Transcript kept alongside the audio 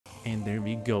And there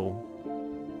we go.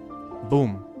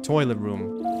 Boom. Toilet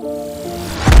room.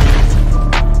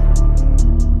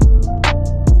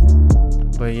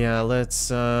 But yeah, let's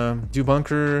do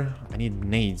bunker. I need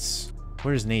nades.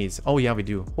 Where's nades? Oh yeah, we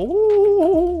do.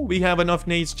 Oh, we have enough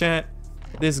nades, chat.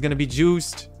 This is gonna be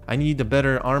juiced. I need a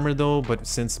better armor though, but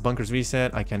since bunker's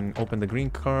reset, I can open the green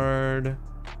card.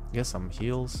 Get some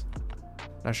heals.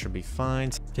 That should be fine.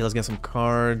 Okay, let's get some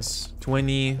cards.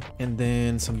 20. And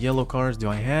then some yellow cards. Do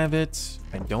I have it?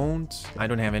 I don't. I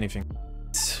don't have anything.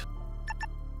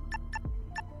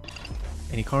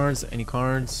 Any cards? Any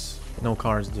cards? No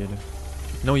cards, dude.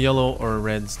 No yellow or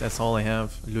reds. That's all I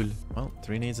have. Lul. Well,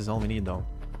 3 nades is all we need though.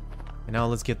 And now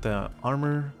let's get the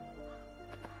armor.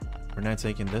 We're not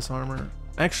taking this armor.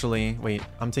 Actually, wait.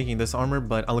 I'm taking this armor,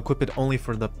 but I'll equip it only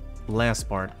for the last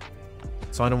part.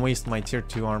 So I don't waste my tier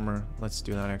 2 armor. Let's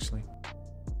do that actually.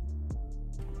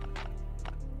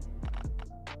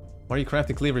 Why are you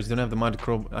crafting cleavers? You don't have the mod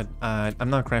crow. I'm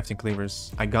not crafting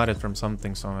cleavers. I got it from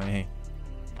something, so hey.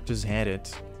 Just had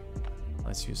it.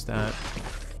 Let's use that.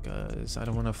 Because I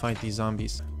don't want to fight these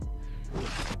zombies.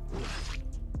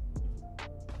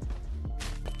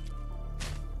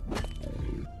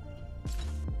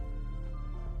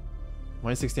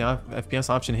 160 FPS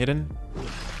option hidden?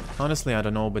 Honestly, I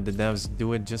don't know, but the devs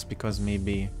do it just because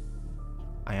maybe...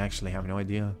 I actually have no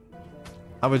idea.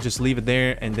 I would just leave it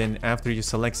there, and then after you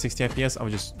select 60 FPS, I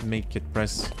would just make you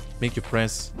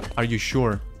press, are you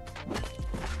sure?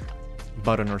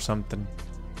 Button or something.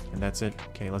 And that's it.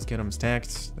 Okay, let's get them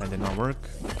stacked. That did not work.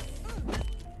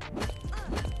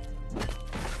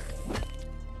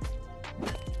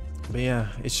 But yeah,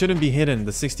 it shouldn't be hidden.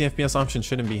 The 60 FPS option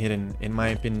shouldn't be hidden, in my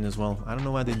opinion as well. I don't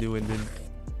know why they do it, dude.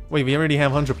 Wait, we already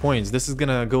have 100 points. This is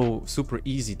gonna go super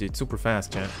easy, dude. Super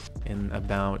fast, chat. In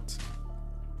about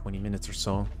 20 minutes or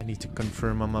so. I need to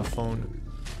confirm on my phone.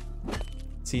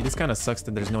 See, this kind of sucks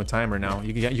that there's no timer now.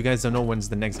 You guys don't know when's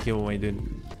the next giveaway, dude.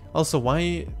 Also,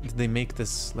 why did they make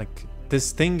this, like...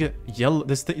 This thing, yellow,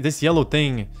 this yellow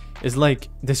thing is like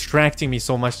distracting me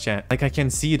so much, chat. Like I can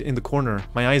see it in the corner.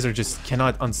 My eyes are just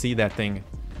cannot unsee that thing.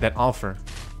 That offer.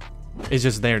 It's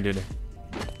just there, dude.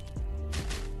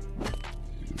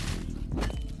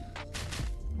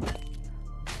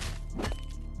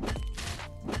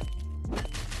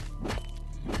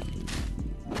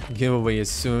 Giveaway is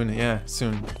soon. Yeah,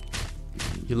 soon.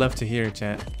 You love to hear it,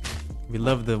 chat. We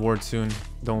love the word soon,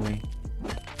 don't we?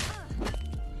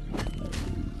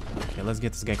 Okay, let's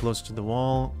get this guy close to the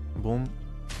wall. Boom.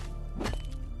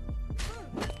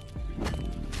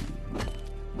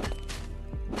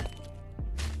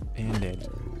 And dead.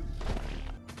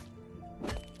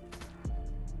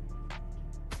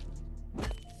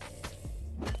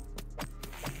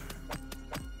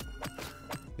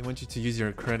 They want you to use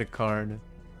your credit card.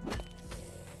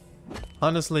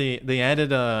 Honestly, they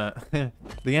added a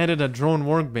they added a drone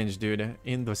workbench, dude,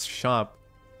 in the shop.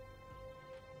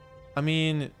 I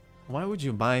mean, why would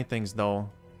you buy things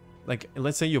though? Like,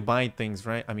 let's say you buy things,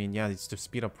 right? I mean, yeah, it's to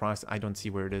speed up process. I don't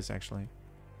see where it is actually.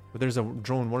 But there's a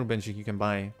drone workbench you can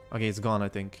buy. Okay, it's gone, I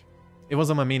think. It was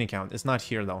on my main account. It's not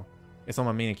here though. It's on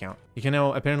my main account. You can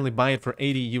now apparently buy it for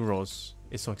 80 euros.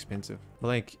 It's so expensive. But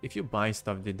like, if you buy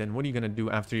stuff, dude, then what are you gonna do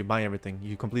after you buy everything?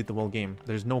 You complete the whole game.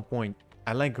 There's no point.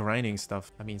 I like grinding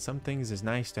stuff. I mean, some things is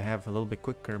nice to have a little bit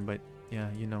quicker, but yeah,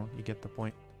 you know, you get the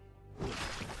point.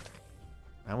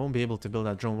 I won't be able to build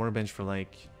that drone workbench for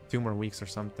like 2 more weeks or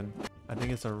something. I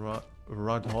think it's a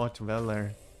Rod Hot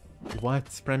Veller.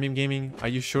 What? Premium Gaming? Are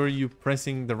you sure you're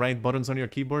pressing the right buttons on your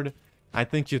keyboard? I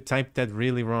think you typed that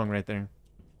really wrong right there.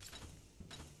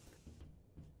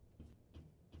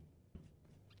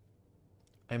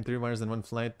 I'm 3 wires and 1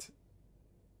 flight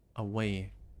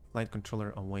away. Flight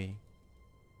controller away.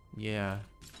 Yeah.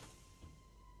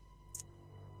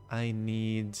 I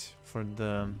need for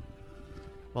the...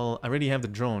 Well, I already have the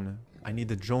drone. I need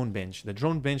the drone bench. The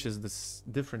drone bench is this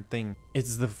different thing.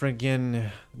 It's the friggin'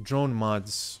 drone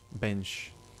mods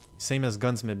bench. Same as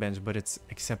gunsmith bench, but it's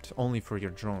except only for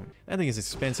your drone. I think it's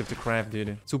expensive to craft,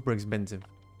 dude. Super expensive.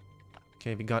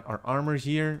 Okay, we got our armor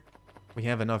here. We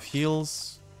have enough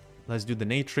heals. Let's do the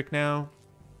nade trick now.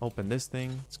 Open this thing.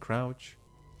 Let's crouch.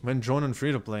 When drone on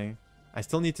free to play, I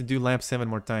still need to do lap 7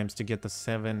 more times to get the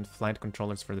 7 flight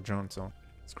controllers for the drone. So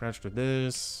let's crouch to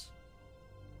this.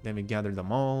 Then we gather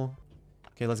them all.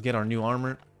 Okay, let's get our new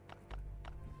armor.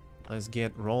 Let's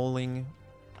get rolling.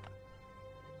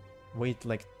 Wait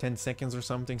like 10 seconds or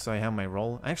something so I have my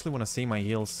roll. I actually want to save my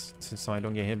heals so I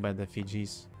don't get hit by the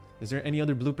Fijis. Is there any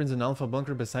other blueprints in Alpha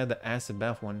Bunker beside the acid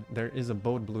bath one? There is a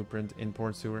boat blueprint in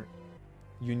Port Sewer.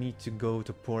 you need to go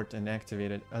to port and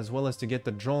activate it. As well as to get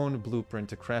the drone blueprint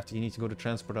to craft, you need to go to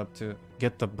transport up to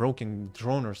get the broken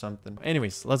drone or something.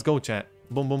 Anyways, let's go, chat.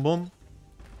 Boom, boom, boom.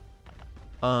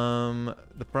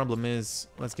 The problem is,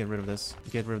 let's get rid of this.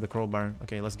 Get rid of the crowbar.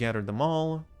 Okay, let's gather them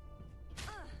all.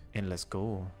 And let's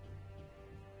go.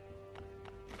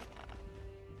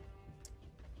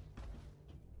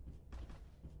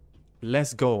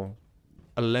 Let's go.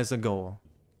 Let's go.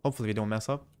 Hopefully we don't mess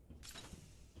up.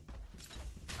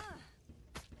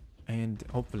 And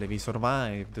hopefully we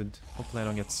survive, dude. Hopefully I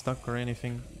don't get stuck or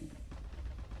anything.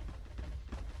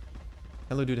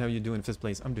 Hello, dude. How you doing? Fifth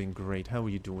place. I'm doing great. How are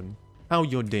you doing? How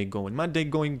your day going? My day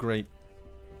going great.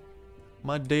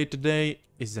 My day today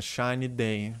is a shiny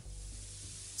day.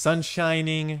 Sun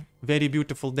shining. Very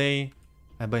beautiful day.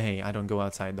 But hey, I don't go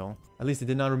outside though. At least it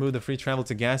did not remove the free travel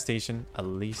to gas station. At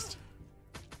least.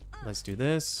 Let's do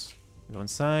this. Go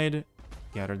inside.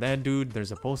 Gather that dude.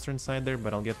 There's a poster inside there,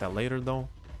 but I'll get that later though.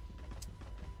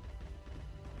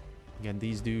 Get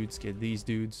these dudes. Get these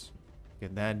dudes.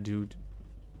 Get that dude.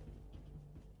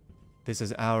 This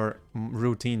is our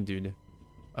routine, dude,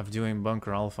 of doing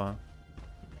Bunker Alpha.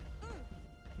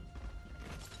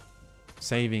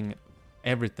 Saving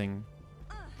everything.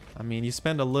 I mean, you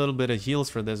spend a little bit of heals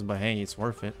for this, but hey, it's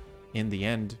worth it in the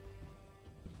end.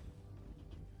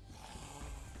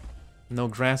 No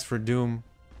grass for Doom.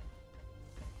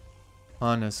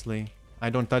 Honestly, I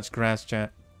don't touch grass,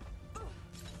 chat.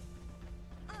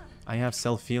 I have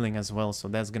self-healing as well, so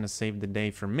that's gonna save the day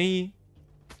for me.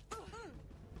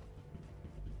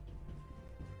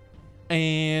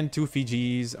 And 2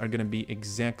 Fijis are gonna be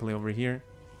exactly over here.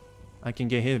 I can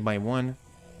get hit by one.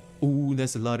 Ooh,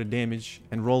 that's a lot of damage.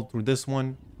 And roll through this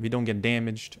one. We don't get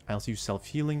damaged. I'll use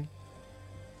self-healing.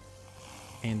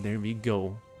 And there we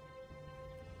go.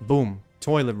 Boom.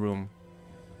 Toilet room.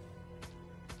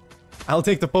 I'll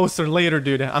take the poster later,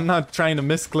 dude. I'm not trying to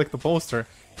misclick the poster.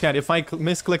 Cat, if I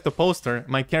misclick the poster,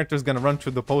 my character's gonna run to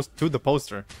the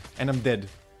poster. And I'm dead.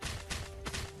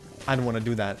 I don't want to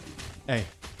do that. Hey.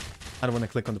 I don't want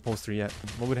to click on the poster yet.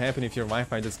 What would happen if your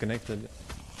Wi-Fi disconnected?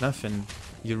 Nothing.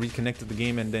 You reconnected the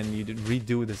game and then you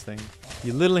redo this thing.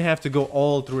 You literally have to go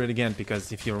all through it again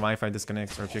because if your Wi-Fi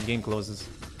disconnects or if your game closes.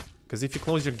 Because if you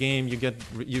close your game,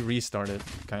 you restart it,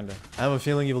 kinda. I have a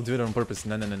feeling you will do it on purpose.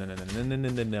 No, no, no, no, no, no, no, no,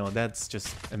 no, no. That's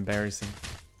just embarrassing.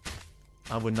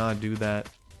 I would not do that.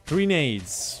 3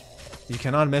 nades. You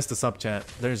cannot mess this up, chat.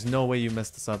 There's no way you mess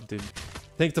this up, dude.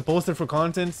 Take the poster for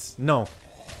content? No.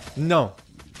 No.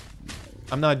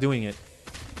 I'm not doing it.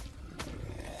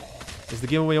 Is the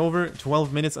giveaway over?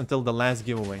 12 minutes until the last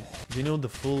giveaway. Do you know the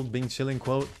full Bing Chilling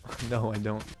quote? No, I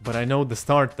don't. But I know the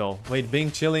start though. Wait,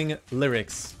 Bing Chilling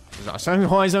lyrics.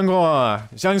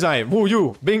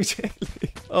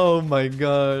 Oh my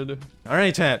god.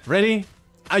 Alright, chat. Ready?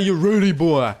 Are you ready,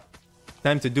 boy?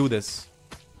 Time to do this.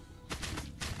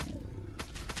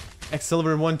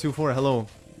 Xsilver124, hello.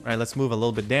 Alright, let's move a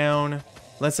little bit down.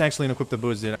 Let's actually equip the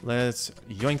boots, dude. Let's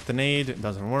yoink the nade. It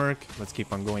doesn't work. Let's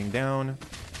keep on going down.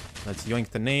 Let's yoink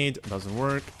the nade. Doesn't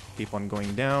work. Keep on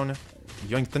going down.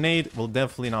 Yoink the nade. Will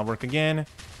definitely not work again.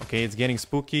 Okay, it's getting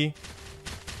spooky.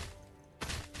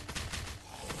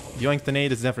 Yoink the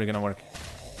nade is definitely gonna work.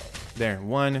 There.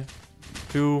 1,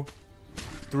 2,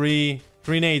 3.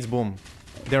 3 nades. Boom.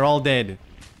 They're all dead.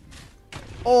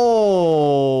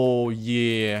 Oh,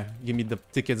 yeah. Give me the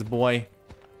tickets, boy.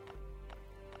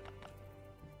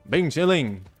 Bing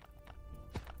Chilling.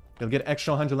 You'll get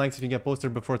extra 100 likes if you get poster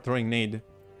before throwing nade.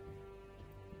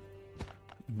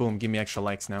 Boom, give me extra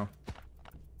likes now.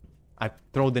 I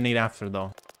throw the nade after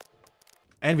though.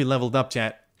 And we leveled up,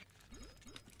 chat.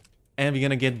 And we're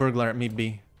gonna get burglar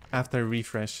maybe. After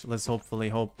refresh. Let's hopefully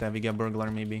hope that we get burglar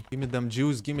maybe. Give me them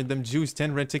juice, give me them juice.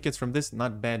 10 red tickets from this,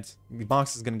 not bad. The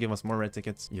box is gonna give us more red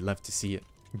tickets. You love to see it.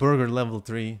 Burger level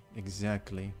 3,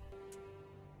 exactly.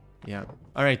 Yeah.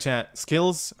 Alright, chat.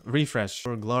 Skills, refresh.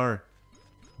 Burglar.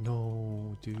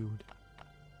 No, dude.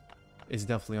 It's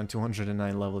definitely on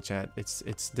 209 level, chat.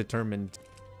 It's determined.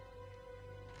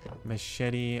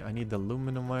 Machete. I need the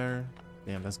aluminum wire.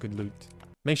 Damn, that's good loot.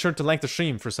 Make sure to like the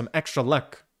stream for some extra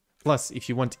luck. Plus, if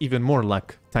you want even more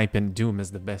luck, type in Doom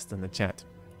is the best in the chat.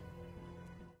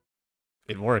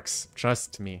 It works.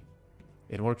 Trust me.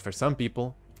 It worked for some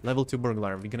people. Level 2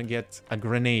 burglar. We're gonna get a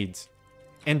grenade.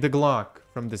 And the Glock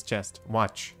from this chest.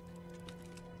 Watch.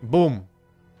 Boom.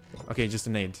 Okay, just a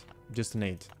nade. Just a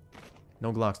nade.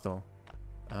 No Glocks though.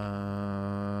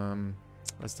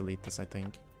 Let's delete this, I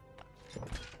think.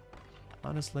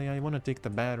 Honestly, I want to take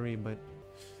the battery, but...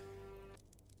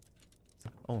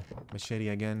 Oh, machete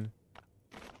again.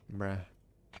 Bruh.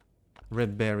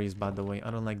 Red berries, by the way.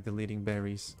 I don't like deleting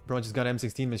berries. Bro, just got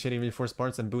M16 machete reinforced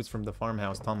parts and boots from the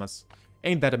farmhouse, Thomas.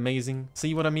 Ain't that amazing?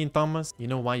 See what I mean, Thomas? You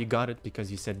know why you got it?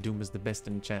 Because you said Doom is the best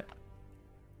in chat.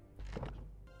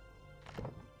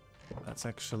 Let's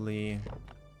actually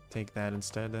take that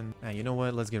instead then. Ah, you know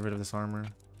what? Let's get rid of this armor.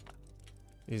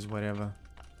 Is whatever.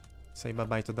 Say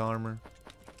bye-bye to the armor.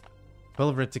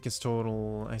 12 red tickets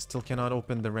total. I still cannot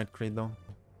open the red crate though.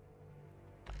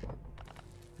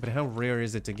 But how rare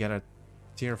is it to get a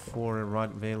tier 4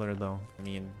 Rottweiler though? I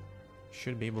mean,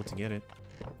 should be able to get it.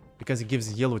 Because it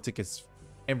gives yellow tickets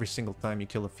every single time you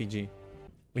kill a Fiji.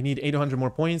 We need 800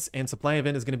 more points and supply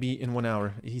event is going to be in 1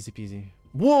 hour. Easy peasy.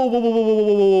 Whoa, whoa, whoa, whoa, whoa,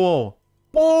 whoa, whoa, whoa.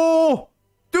 Whoa!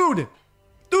 Dude!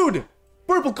 Dude!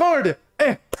 Purple card!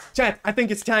 Chat, I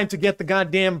think it's time to get the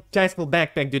goddamn tactical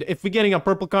backpack, dude. If we're getting a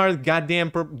purple card,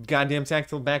 goddamn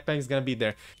tactical backpack is gonna be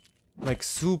there. Like,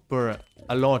 super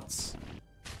a lot.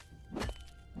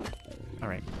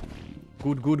 Alright.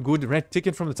 Good, good, good. Red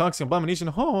ticket from the Toxic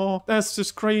Abomination. Oh, that's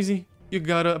just crazy. You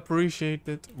gotta appreciate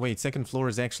it. Wait, second floor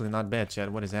is actually not bad,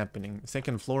 chat. What is happening?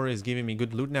 Second floor is giving me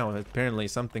good loot now. Apparently,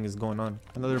 something is going on.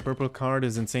 Another purple card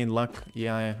is insane luck.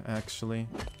 Yeah, actually.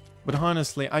 But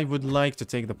honestly, I would like to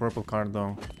take the purple card,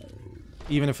 though.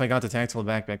 Even if I got the tactical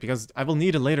backpack. Because I will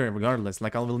need it later regardless.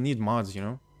 Like, I will need mods, you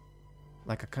know?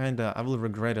 Like, I will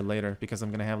regret it later. Because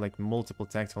I'm gonna have, like, multiple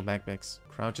tactical backpacks.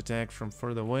 Crouch attack from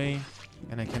further away.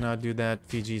 And I cannot do that,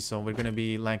 Fiji. So we're gonna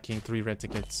be lacking 3 red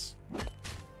tickets.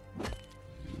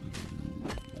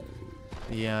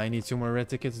 Yeah, I need 2 more red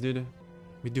tickets, dude.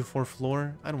 We do 4th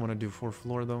floor. I don't want to do 4th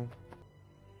floor, though.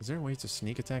 Is there a way to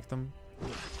sneak attack them?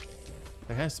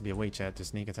 There has to be a way, chat, to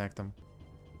sneak attack them.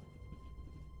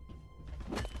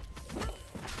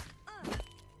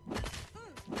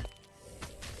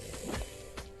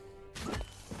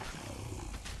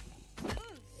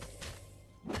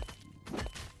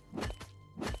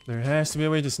 There has to be a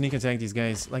way to sneak attack these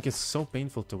guys. Like, it's so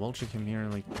painful to wall check him here.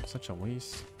 Like, such a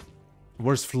waste.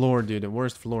 Worst floor, dude. The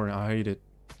worst floor. I hate it.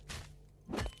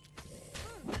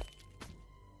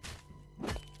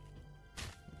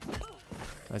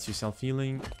 That's your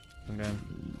self-healing. Okay.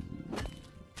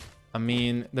 I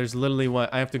mean, there's literally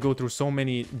what? I have to go through so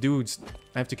many dudes.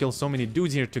 I have to kill so many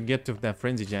dudes here to get to that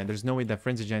Frenzy Giant. There's no way that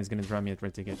Frenzy Giant is gonna drop me at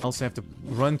red ticket. I also have to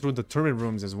run through the turret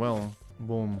rooms as well.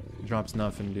 Boom. Drops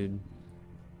nothing, dude.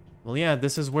 Well, yeah,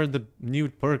 this is where the new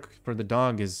perk for the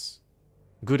dog is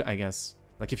good, I guess.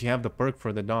 Like, if you have the perk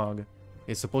for the dog,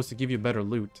 it's supposed to give you better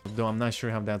loot. Though I'm not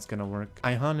sure how that's gonna work.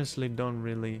 I honestly don't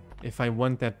really... If I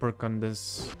want that perk on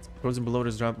this... Frozen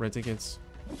Bloaters drop red tickets.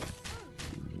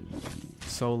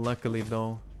 So luckily,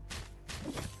 though...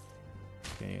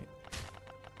 Okay.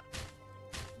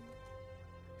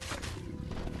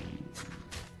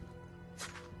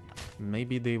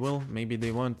 Maybe they will, maybe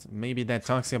they won't. Maybe that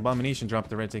Toxic Abomination dropped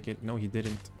the red ticket. No, he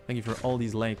didn't. Thank you for all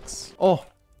these likes. Oh!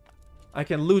 I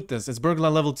can loot this. It's Burglar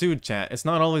level 2, chat. It's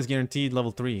not always guaranteed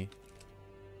level 3.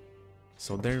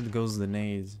 So there goes the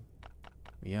nades.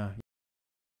 Yeah.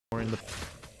 More in the...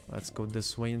 Let's go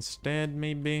this way instead,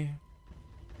 maybe.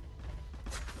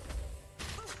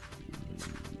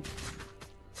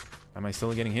 Am I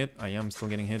still getting hit? I am still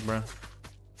getting hit, bruh.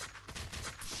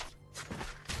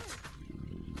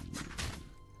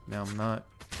 No, I'm not.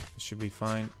 It should be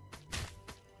fine.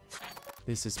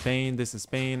 This is pain. This is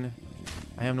pain.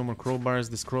 I have no more crowbars.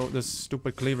 This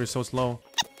stupid cleaver is so slow.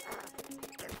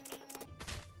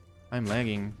 I'm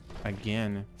lagging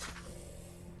again.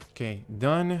 Okay,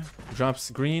 done.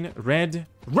 Drops green, red.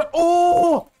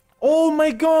 Oh! Oh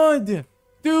my god!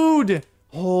 Dude!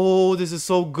 Oh, this is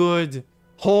so good.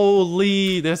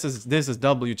 Holy, this is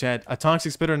W, chat. A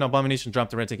Toxic Spitter and Abomination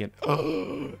dropped the red ticket.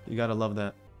 You gotta love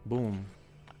that. Boom.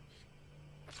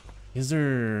 Is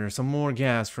there some more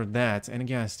gas for that? And a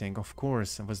gas tank, of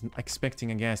course. I was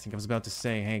expecting a gas tank. I was about to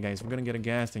say, hey guys, we're gonna get a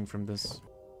gas tank from this.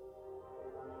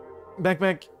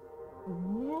 Backpack.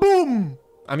 Boom!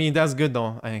 I mean, that's good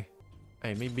though. Hey,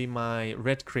 maybe my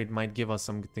red crate might give us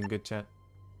something good, chat.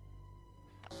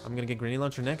 I'm gonna get grenade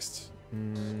launcher next.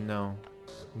 No.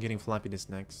 I'm getting floppy disk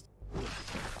next.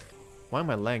 Why am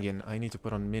I lagging? I need to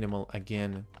put on minimal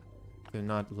again. Do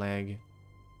not lag.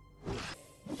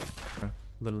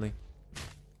 Literally.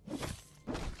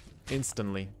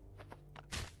 Instantly.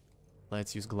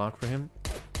 Let's use Glock for him.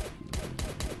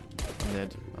 I'm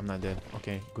dead. I'm not dead.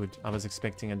 Okay, good. I was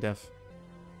expecting a death.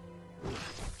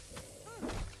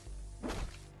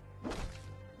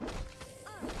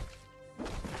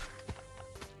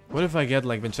 What if I get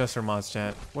like Winchester mods,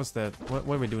 chat? What's that? What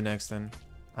do we do next then?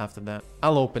 After that,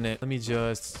 I'll open it. Let me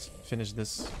just finish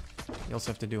this. You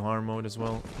also have to do harm mode as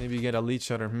well. Maybe you get a lead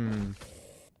shutter.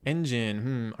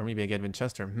 Engine. Or maybe I get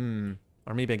Winchester.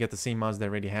 Or maybe I get the same mods that I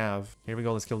already have. Here we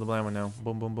go. Let's kill the blind one now.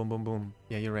 Boom, boom, boom, boom, boom.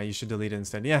 Yeah, you're right. You should delete it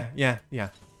instead. Yeah.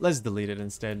 Let's delete it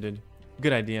instead, dude.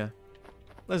 Good idea.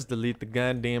 Let's delete the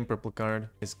goddamn purple card.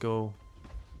 Let's go.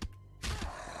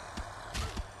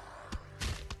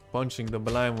 Punching the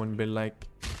blind one be like...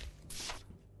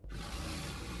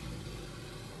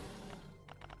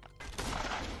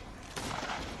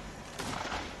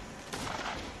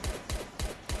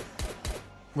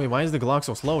 Wait, why is the Glock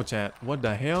so slow, chat? What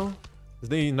the hell? Did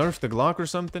they nerf the Glock or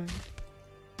something?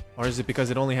 Or is it because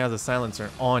it only has a silencer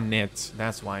on it?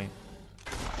 That's why.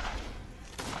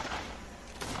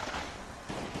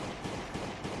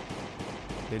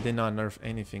 They did not nerf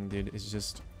anything, dude. It's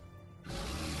just...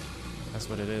 That's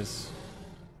what it is.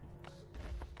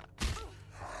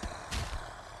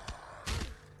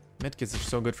 Medkits are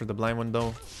so good for the blind one,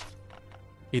 though.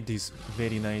 It is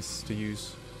very nice to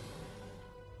use.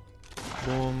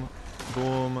 Boom,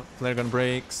 boom. Flare gun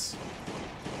breaks.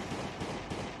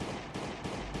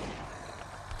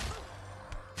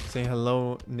 Say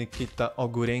hello, Nikita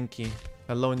Ogurenki.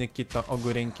 Hello, Nikita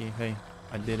Ogurenki. Hey,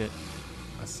 I did it.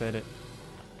 I said it.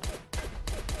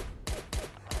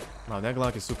 Wow, that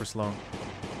Glock is super slow.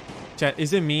 Chat,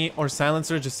 is it me or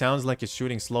silencer just sounds like it's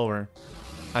shooting slower?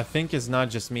 I think it's not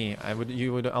just me.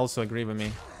 You would also agree with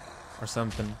me. Or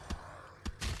something.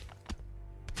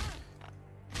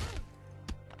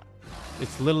 It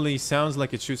literally sounds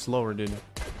like it shoots slower, dude.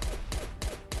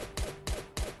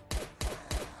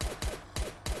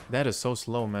 That is so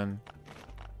slow, man.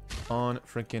 On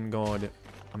freaking God.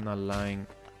 I'm not lying.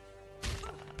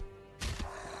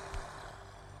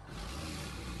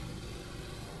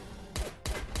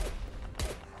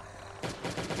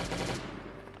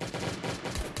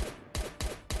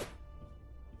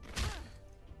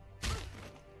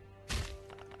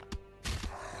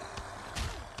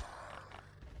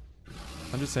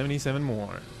 $177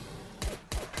 more.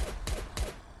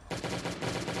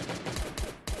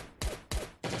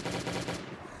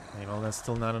 Hey, well, that's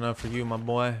still not enough for you, my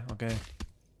boy. Okay.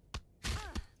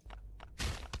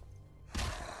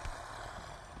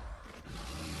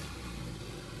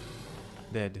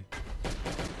 Dead.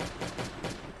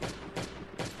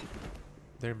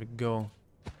 There we go.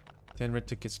 10 red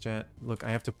tickets, chat. Look,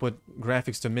 I have to put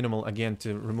graphics to minimal again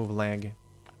to remove lag.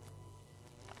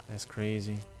 That's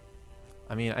crazy.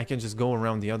 I mean, I can just go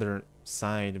around the other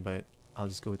side, but I'll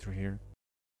just go through here.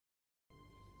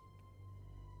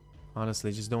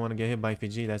 Honestly, just don't want to get hit by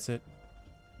Fiji, that's it.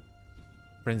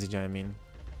 Frenzy Giant, I mean.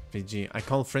 Fiji. I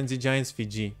call Frenzy Giants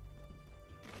Fiji.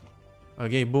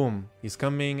 Okay, boom. He's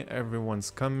coming. Everyone's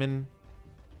coming.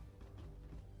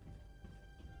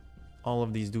 All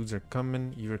of these dudes are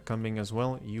coming. You're coming as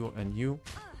well. You and you.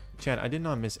 Chad, I did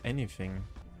not miss anything.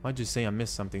 Why'd you say I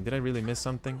missed something? Did I really miss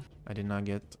something? I did not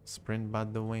get sprint, by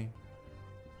the way.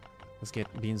 Let's get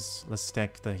beans. Let's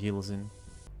stack the heals in.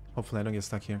 Hopefully I don't get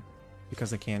stuck here.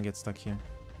 Because I can get stuck here.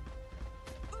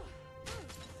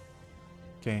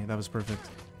 Okay, that was perfect.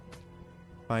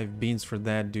 5 beans for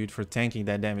that, dude, for tanking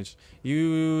that damage.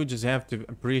 You just have to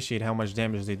appreciate how much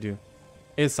damage they do.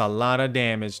 It's a lot of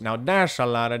damage. Now that's a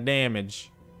lot of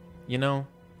damage. You know?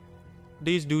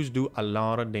 These dudes do a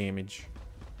lot of damage.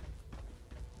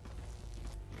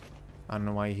 I don't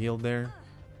know why he healed there.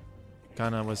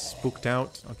 Kinda was spooked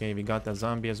out. Okay, we got that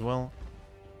zombie as well.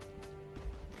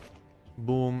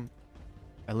 Boom.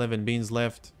 11 beans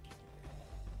left.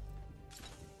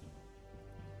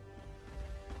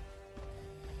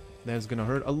 That's gonna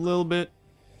hurt a little bit.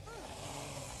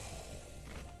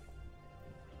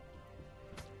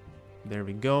 There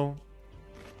we go.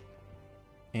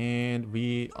 And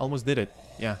we almost did it.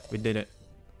 Yeah, we did it.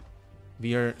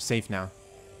 We are safe now.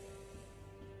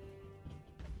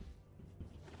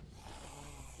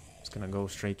 Just gonna go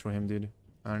straight through him, dude.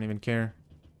 I don't even care.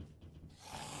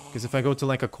 Because if I go to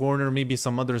like a corner, maybe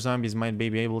some other zombies might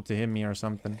be able to hit me or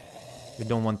something. We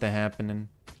don't want that happening.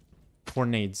 4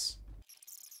 nades.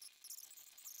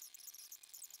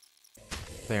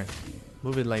 There.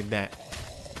 Move it like that.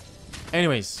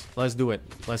 Anyways, let's do it.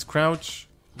 Let's crouch.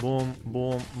 Boom,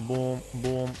 boom, boom,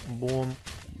 boom, boom,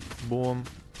 boom.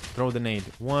 Throw the nade.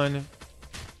 1,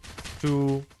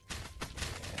 2,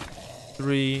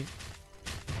 3,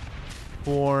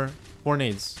 4. 4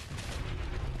 nades.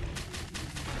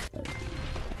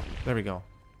 There we go.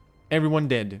 Everyone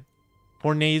dead.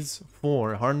 4 nades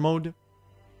for hard mode.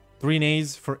 3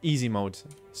 nades for easy mode.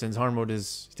 Since hard mode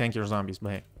is tankier zombies.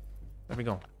 But hey, there we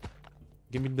go.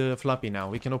 Give me the floppy now.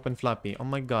 We can open floppy. Oh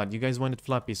my god, you guys wanted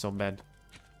floppy so bad.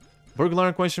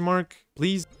 Burglar question mark,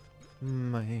 please.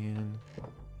 Man.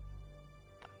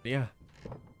 Yeah.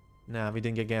 Nah, we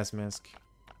didn't get gas mask.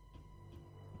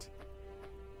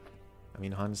 I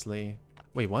mean, honestly.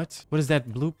 Wait, what? What is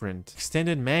that blueprint?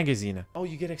 Extended magazine. Oh,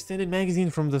 you get extended magazine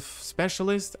from the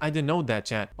specialist? I didn't know that,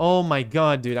 chat. Oh my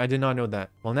god, dude. I did not know that.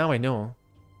 Well, now I know.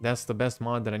 That's the best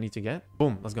mod that I need to get.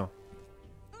 Boom, let's go.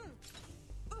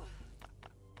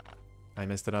 I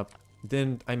messed it up.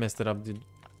 I messed it up, dude.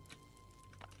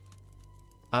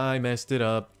 I messed it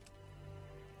up.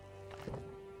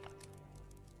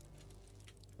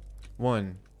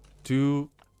 1, 2,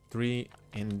 3,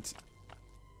 and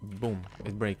boom.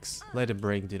 It breaks. Let it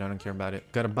break, dude. I don't care about it.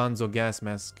 Got a Banzo gas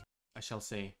mask. I shall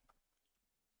say,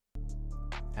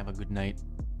 have a good night.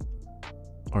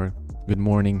 Or good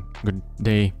morning, good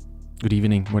day, good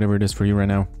evening, whatever it is for you right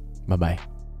now. Bye-bye.